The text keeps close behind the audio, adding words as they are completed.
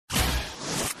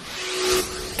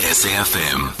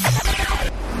SAFM.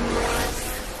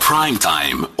 Prime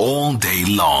time all day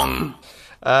long.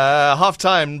 Half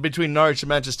time between Norwich and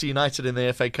Manchester United in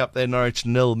the FA Cup there. Norwich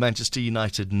 0, Manchester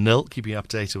United 0. Keeping you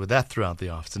updated with that throughout the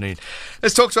afternoon.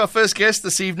 Let's talk to our first guest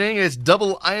this evening. It's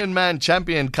double Ironman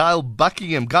champion Kyle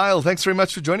Buckingham. Kyle, thanks very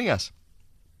much for joining us.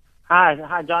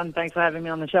 Hi, John. Thanks for having me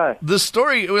on the show. The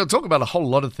story, we'll talk about a whole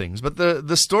lot of things, but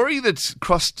the story that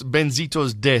crossed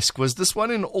Benzito's desk was this one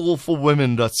in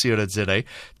allforwomen.co.za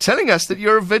telling us that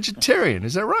you're a vegetarian.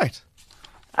 Is that right?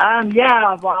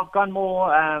 Yeah, I've gone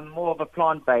more of a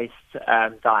plant-based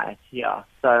diet. Yeah,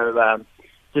 so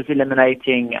just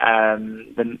eliminating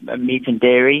the meat and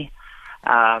dairy,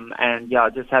 and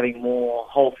just having more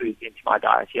whole foods into my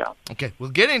diet. Yeah. Okay, we'll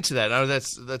get into that. Now,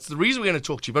 that's the reason we're going to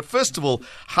talk to you. But first of all,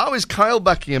 how is Kyle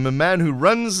Buckingham, a man who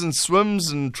runs and swims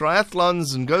and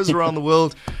triathlons and goes around the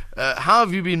world? How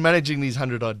have you been managing these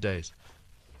 100-odd days?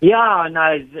 Yeah,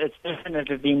 no, it's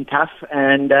definitely been tough,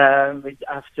 and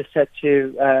I've just had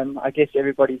to, I guess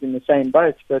everybody's in the same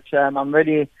boat, but I'm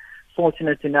really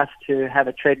fortunate enough to have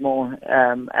a treadmill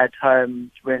at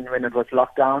home when it was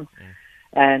lockdown,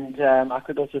 and I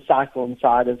could also cycle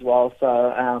inside as well,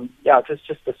 so it was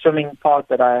just the swimming part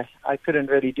that I couldn't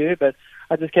really do, but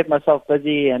I just kept myself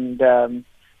busy and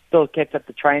still kept up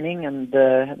the training and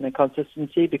the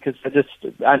consistency, because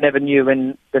I never knew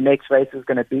when the next race was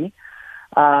going to be.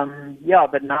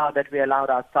 But now that we're allowed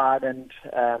outside and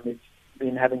we've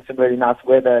been having some really nice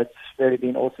weather, it's really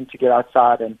been awesome to get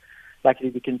outside, and luckily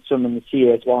we can swim in the sea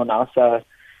as well now, so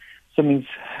swimming's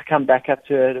come back up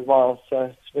to it as well, so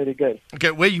it's really good.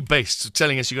 Okay, where are you based?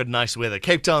 Telling us you got nice weather.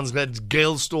 Cape Town's had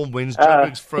gale storm winds,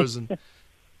 Joburg's frozen.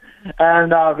 No,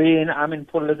 I'm in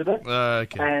Port Elizabeth,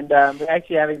 okay. And we're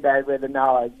actually having bad weather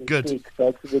now as we speak,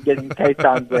 so we're getting Cape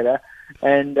Town's weather.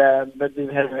 And but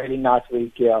we've had a really nice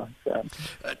week, yeah. So.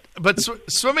 But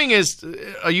swimming is.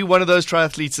 Are you one of those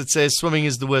triathletes that says swimming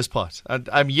is the worst part?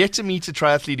 I'm yet to meet a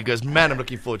triathlete who goes, "Man, I'm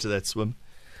looking forward to that swim."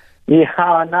 Yeah,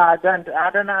 no, I don't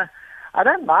know. I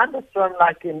don't mind the swim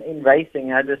like in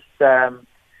racing. I just,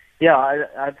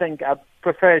 I think I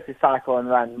prefer to cycle and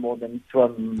run more than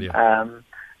swim. Yeah.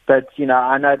 But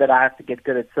I know that I have to get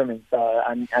good at swimming, so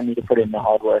I need to put in the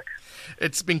hard work.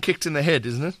 It's been kicked in the head,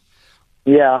 isn't it?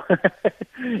 Yeah,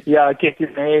 I kicked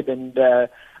in the head and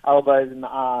elbows in the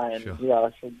eye, and sure.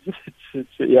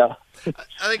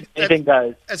 I think anything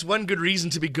goes. That's one good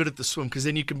reason to be good at the swim, because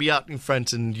then you can be out in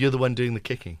front and you're the one doing the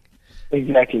kicking.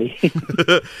 Exactly.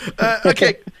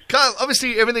 Okay, Kyle,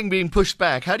 obviously everything being pushed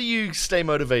back, how do you stay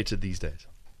motivated these days?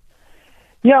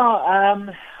 Yeah,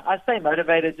 I stay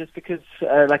motivated just because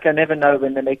I never know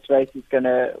when the next race is going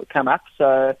to come up,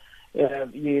 so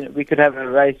we could have a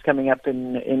race coming up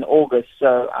in August,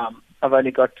 so I've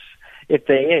only got, if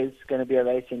there is going to be a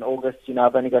race in August,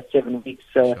 I've only got 7 weeks,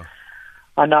 so sure.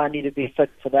 I know I need to be fit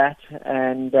for that,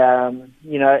 and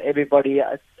everybody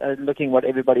looking what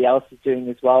everybody else is doing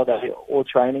as well. They're all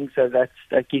training, so that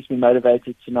keeps me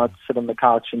motivated to not sit on the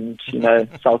couch and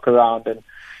sulk around, and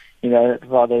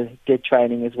rather get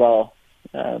training as well.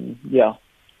 Yeah.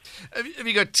 Have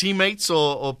you got teammates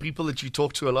or people that you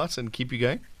talk to a lot and keep you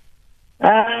going?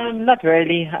 Not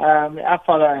really. I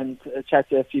follow and chat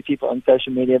to a few people on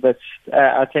social media, but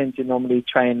I tend to normally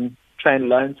train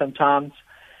alone sometimes,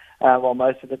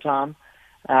 most of the time.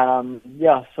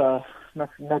 So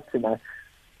not too much.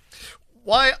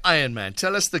 Why Ironman?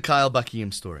 Tell us the Kyle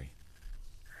Buckingham story.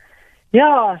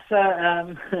 Yeah, so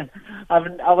I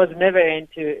was never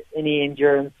into any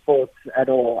endurance sports at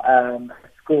all.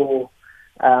 School,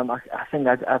 I think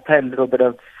I played a little bit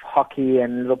of hockey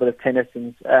and a little bit of tennis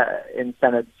in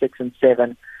standard 6 and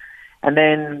 7, and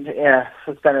then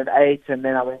for standard 8, and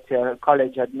then I went to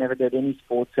college. I'd never did any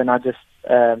sports, and I just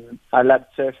I loved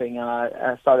surfing.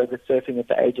 I started with surfing at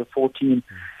the age of 14,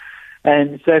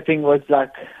 and surfing was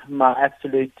like my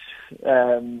absolute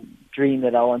dream,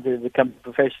 that I wanted to become a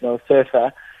professional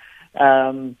surfer.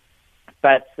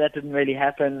 But that didn't really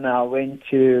happen. It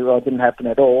didn't happen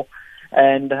at all.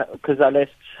 And because I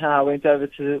left, I went over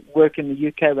to work in the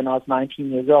UK when I was 19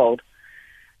 years old,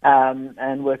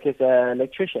 and work as an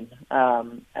electrician.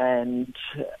 And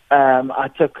I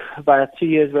took about 2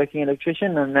 years working as an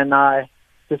electrician, and then I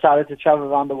decided to travel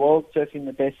around the world surfing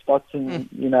the best spots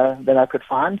that I could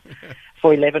find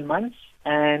for 11 months.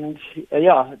 And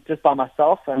just by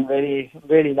myself, and really,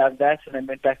 really loved that. And then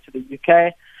went back to the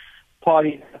UK,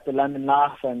 partied at the London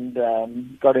life, and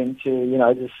got into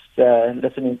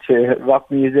listening to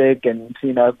rock music, and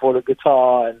bought a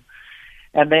guitar,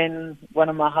 and then one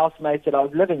of my housemates that I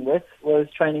was living with was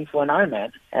training for an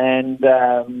Ironman, and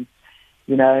I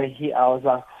was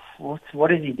like,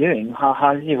 what is he doing?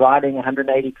 How is he riding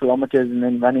 180 kilometers and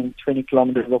then running 20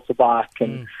 kilometers off the bike?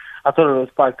 And I thought it was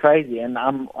quite crazy. And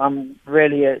I'm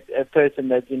really a person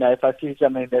that, if I see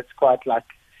something that's quite like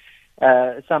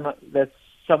someone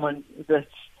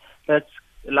that's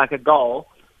like a goal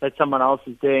that someone else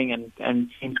is doing and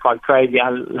seems quite crazy,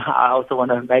 I also want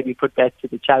to maybe put that to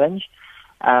the challenge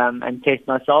and test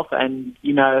myself. And,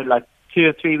 like 2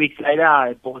 or 3 weeks later,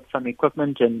 I bought some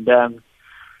equipment and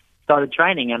started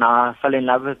training, and I fell in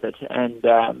love with it. And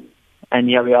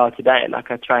here we are today.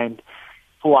 Like, I trained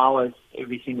 4 hours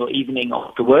every single evening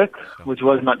after work, which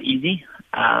was not easy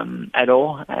at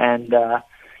all. And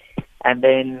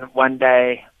then one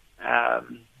day, my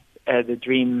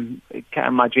dream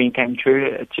came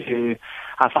true.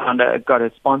 I got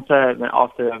a sponsor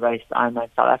after I raced Ironman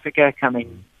South Africa,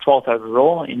 coming 12th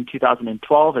overall in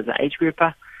 2012 as an age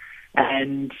grouper,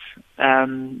 and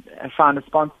I found a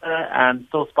sponsor,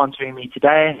 still sponsoring me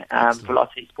today,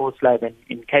 Velocity Sports Lab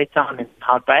in Cape Town in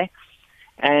Hout Bay,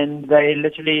 and they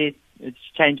literally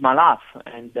changed my life,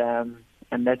 and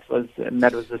that was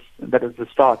the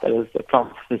start. That was the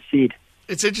prompt, the seed.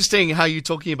 It's interesting how you're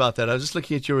talking about that. I was just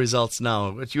looking at your results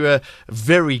now, but you were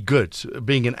very good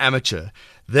being an amateur.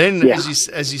 Then, as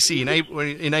you see, in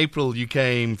April you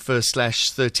came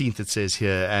 1st/13th, it says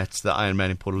here, at the Ironman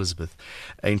in Port Elizabeth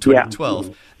in 2012.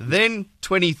 Yeah. Then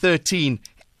 2013,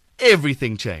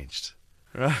 everything changed.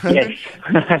 Right? Yes.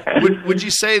 would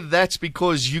you say that's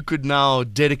because you could now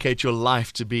dedicate your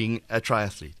life to being a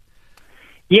triathlete?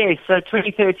 Yeah, so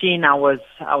 2013, I was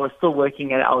still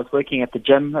working at the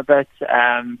gym a bit,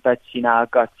 but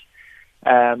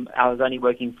I was only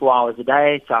working 4 hours a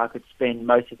day, so I could spend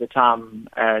most of the time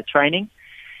training.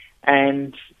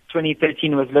 And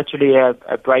 2013 was literally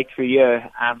a breakthrough year.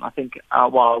 I think I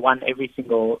won every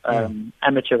single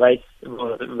amateur race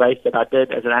that I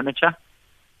did as an amateur,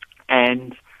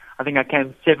 and I think I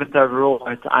came 7th overall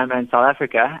at Ironman South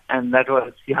Africa, and that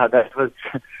was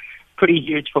pretty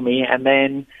huge for me. And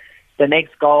then the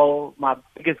next goal, my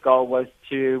biggest goal, was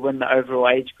to win the overall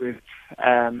age group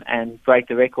and break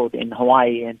the record in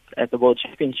Hawaii at the World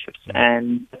Championships.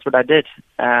 And that's what I did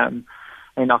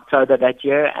in October that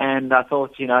year. And I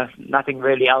thought, nothing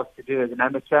really else to do as an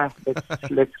amateur.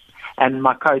 And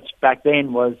my coach back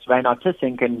then was Reynard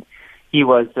Tissink, and he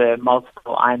was a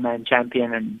multiple Ironman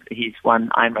champion, and he's won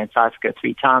Ironman South Africa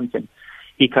 3 times. And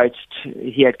he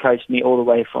had coached me all the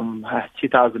way from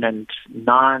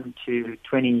 2009 to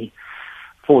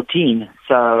 2014.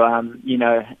 So,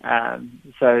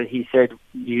 so he said,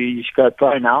 you should go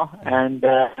pro now. And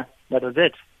that was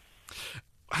it.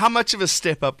 How much of a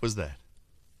step up was that?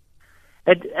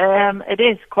 It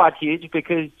is quite huge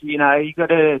because, you got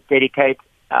to dedicate,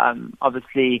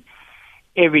 obviously,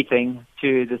 everything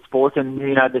to the sport. And,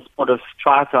 the sport of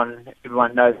triathlon,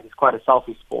 everyone knows, is quite a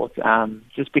selfish sport,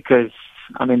 just because,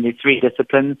 there's 3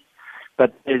 disciplines,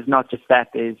 but there's not just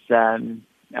that. There's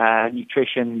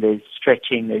nutrition, there's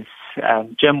stretching, there's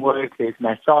gym work, there's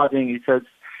massaging. So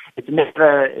it's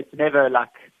never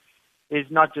like, there's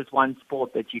not just one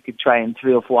sport that you could train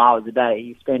 3 or 4 hours a day.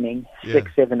 You're spending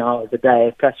 6-7 hours a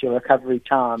day plus your recovery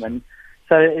time, and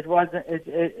so it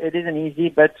isn't easy,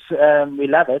 but we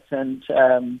love it, and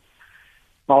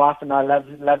my wife and I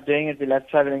love doing it. We love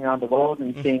traveling around the world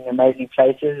and seeing amazing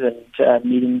places and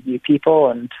meeting new people.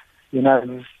 And,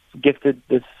 we've gifted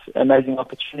this amazing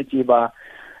opportunity by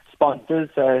sponsors.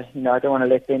 So, I don't want to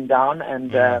let them down.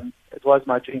 And it was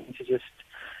my dream to just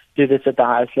do this at the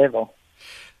highest level.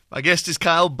 My guest is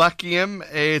Kyle Buckingham.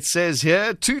 It says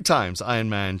here 2 times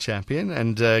Ironman champion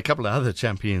and a couple of other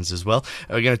champions as well.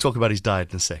 We're going to talk about his diet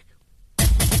in a sec.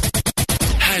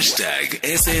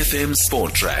 #SFM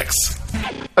Sport Tracks.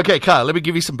 Okay, Kyle, let me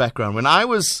give you some background. When I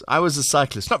was a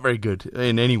cyclist, not very good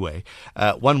in any way,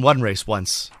 won one race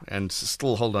once and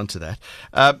still hold on to that.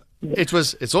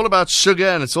 It's all about sugar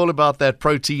and it's all about that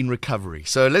protein recovery.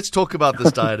 So let's talk about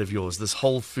this diet of yours, this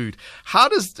whole food. How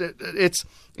does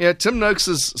Tim Noakes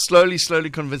is slowly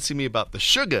convincing me about the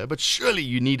sugar, but surely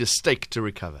you need a steak to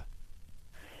recover.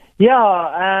 Yeah,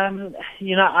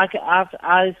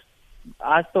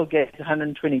 I still get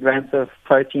 120 grams of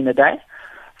protein a day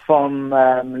from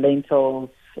lentils,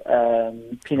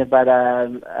 peanut butter,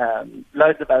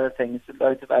 loads of other things,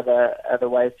 loads of other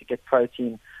ways to get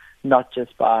protein, not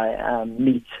just by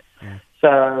meat. Yeah. So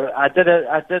I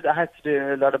had to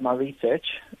do a lot of my research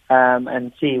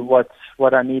and see what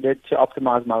I needed to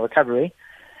optimize my recovery,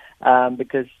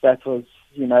 because that was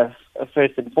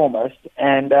first and foremost.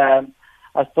 And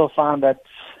I still found that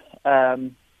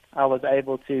I was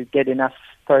able to get enough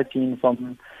protein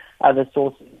from other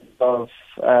sources of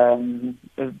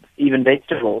even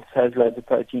vegetables has loads of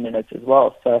protein in it as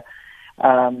well. So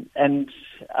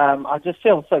I just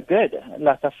feel so good.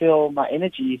 Like, I feel my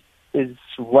energy is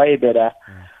way better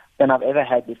than I've ever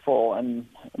had before, and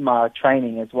my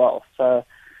training as well. So,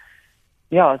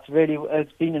 yeah,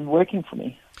 it's been working for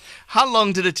me. How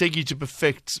long did it take you to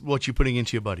perfect what you're putting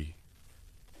into your body?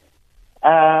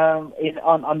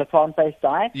 On the plant-based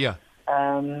diet? Yeah.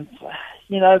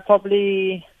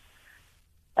 Probably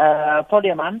a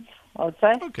month, I would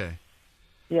say. Okay.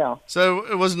 Yeah. So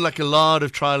it wasn't like a lot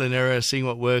of trial and error, seeing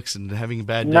what works and having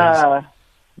bad days?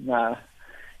 No.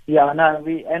 Yeah, no,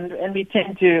 we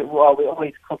tend to, we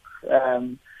always cook.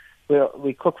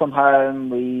 We cook from home.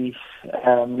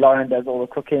 Lauren does all the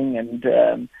cooking,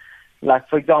 and like,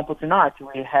 for example, tonight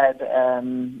we had,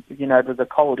 it was a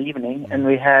cold evening, and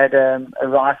we had a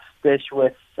rice dish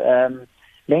with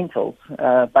lentils,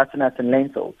 butternut and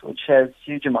lentils, which has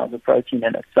huge amounts of protein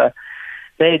in it. So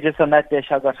just on that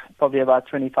dish, I got probably about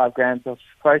 25 grams of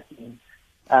protein,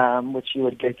 which you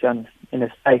would get in a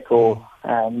steak or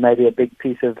maybe a big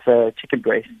piece of chicken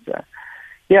breast. So,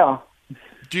 yeah.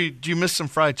 Do you miss some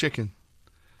fried chicken?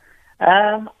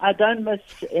 I don't miss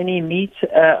any meat,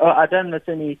 or I don't miss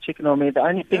any chicken or meat. The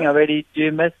only thing I really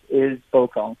do miss is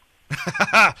biltong.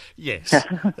 Yes.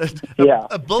 Yeah.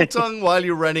 A biltong while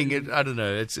you're running, I don't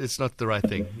know, it's not the right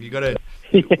thing. You got to,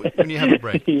 when you have a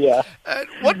break. Yeah.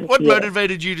 What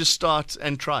motivated you to start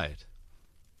and try it?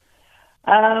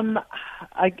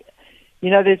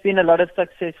 There's been a lot of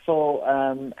successful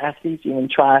athletes, even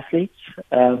triathletes,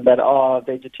 that are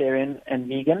vegetarian and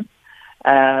vegan.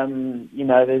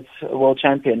 There's a world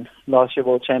champion, last year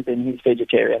world champion, he's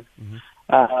vegetarian. Mm-hmm.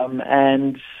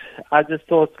 And I just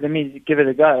thought, let me give it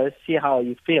a go, see how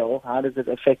you feel, how does it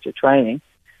affect your training.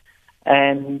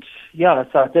 And so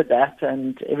I did that,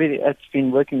 and it's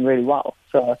been working really well.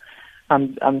 So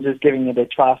I'm just giving it a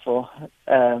try for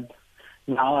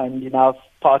now, and I've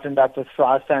partnered up with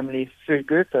Fry's Family Food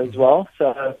Group as well.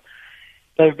 So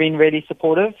they've been really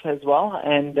supportive as well,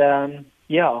 and I've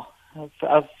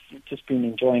just been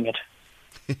enjoying it.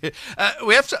 I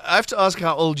have to ask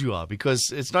how old you are,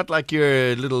 because it's not like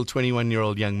you're a little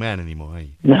 21-year-old young man anymore, are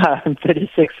you? No, I'm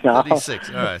 36 now. 36,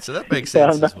 all right, so that makes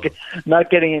sense. So I'm not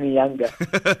getting any younger.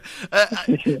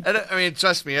 I mean,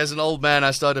 trust me, as an old man,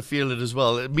 I started to feel it as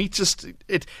well. Meat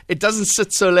it doesn't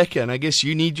sit so lekker, and I guess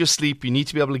you need your sleep. You need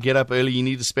to be able to get up early. You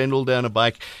need to spend all day on a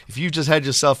bike. If you just had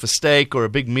yourself a steak or a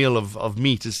big meal of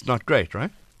meat, it's not great,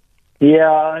 right?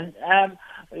 Yeah.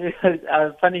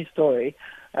 A funny story.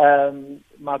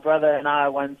 My brother and I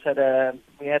once had a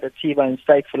T-bone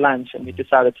steak for lunch, and we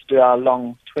decided to do our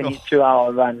long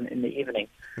 22-hour run in the evening.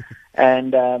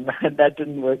 And that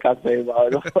didn't work out very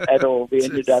well at all. We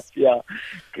ended up,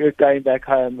 going back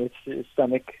home with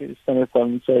stomach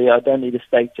problems. So, I don't eat a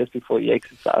steak just before you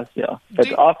exercise,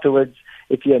 But afterwards,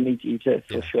 if you're a meat eater,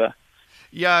 for sure.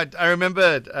 Yeah, I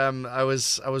remember I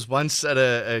was once at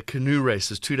a canoe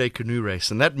race, a 2-day canoe race,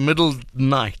 and that middle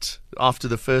night, after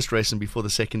the first race and before the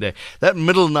second day, that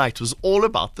middle night was all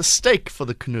about the steak for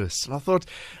the canoeists. And I thought,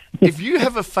 if you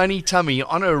have a funny tummy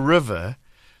on a river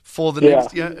for the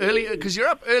next, early, because you're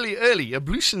up early,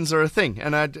 ablutions are a thing,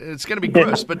 and it's going to be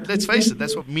gross, but let's face it,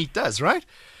 that's what meat does, right?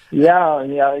 Yeah,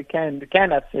 it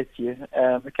can upset you.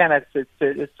 It can upset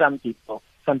some people.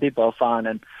 Some people are fine,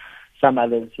 and some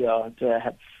others, have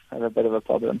a bit of a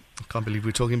problem. I can't believe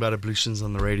we're talking about ablutions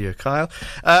on the radio, Kyle.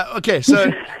 Okay, so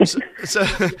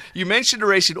you mentioned a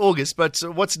race in August, but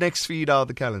what's next for you now on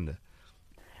the calendar?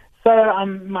 So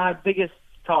my biggest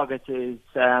target is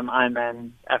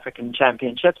Ironman African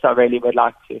Championships. I really would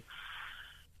like to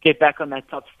get back on that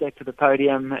top step of the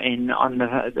podium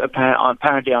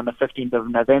apparently on the 15th of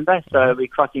November. So we're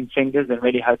crossing fingers and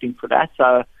really hoping for that.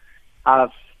 So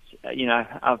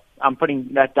I'm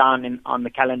putting that down on the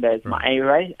calendar as my A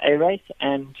race,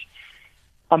 and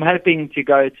I'm hoping to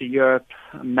go to Europe.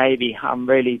 Maybe I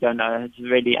really don't know. It's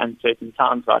really uncertain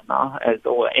times right now, as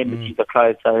all embassies are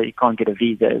closed, so you can't get a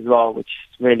visa as well, which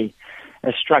is really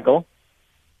a struggle.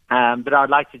 But I'd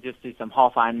like to just do some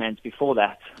half Ironmans before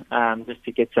that, just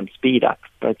to get some speed up.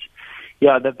 But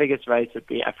the biggest race would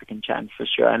be African Champs for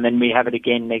sure, and then we have it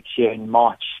again next year in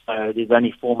March. So there's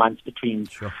only 4 months between.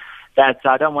 Sure. So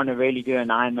I don't want to really do an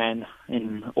Ironman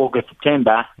in August,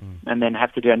 September, and then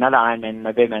have to do another Ironman in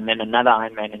November, and then another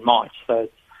Ironman in March. So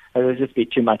it would just be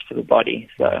too much for the body.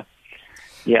 So,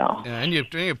 yeah. And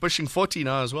you're pushing 40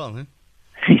 now as well, huh?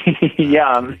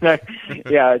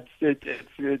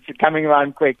 It's coming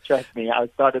around quick, trust me. I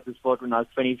started the sport when I was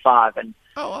 25, and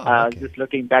I was just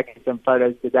looking back at some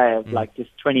photos today of like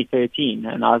just 2013,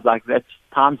 and I was like, that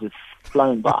times has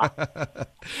flown by.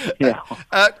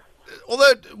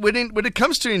 although when it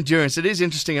comes to endurance, it is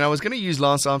interesting, and I was going to use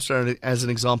Lance Armstrong as an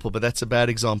example, but that's a bad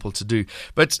example to do.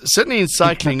 But certainly in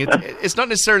cycling, it's not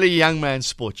necessarily a young man's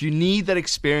sport. You need that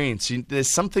experience. There's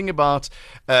something about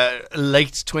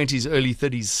late 20s, early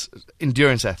 30s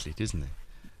endurance athlete, isn't there?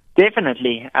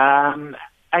 Definitely.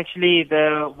 Actually,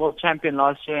 the world champion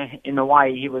last year in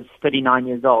Hawaii, he was 39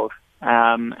 years old.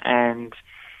 And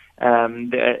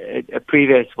a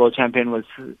previous world champion was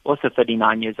also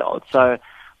 39 years old. So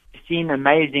we've seen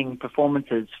amazing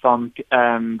performances from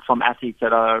athletes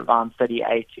that are around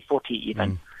 38 to 40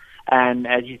 even. And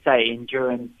as you say,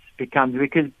 endurance becomes,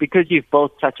 because you've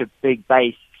built such a big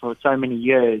base for so many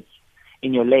years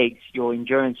in your legs, your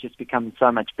endurance just becomes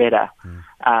so much better,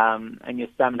 and your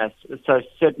stamina. So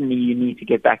certainly you need to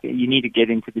get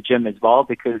into the gym as well,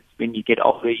 because when you get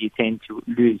older, you tend to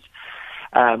lose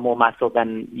more muscle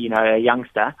than, a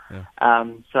youngster.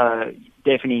 So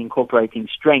definitely incorporating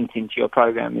strength into your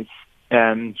program is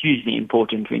hugely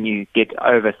important when you get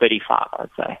over 35, I'd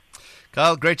say.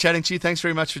 Kyle, great chatting to you. Thanks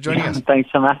very much for joining us. Thanks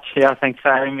so much. Yeah, thanks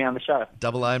for having me on the show.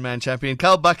 Double Ironman champion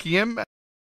Kyle Buckingham.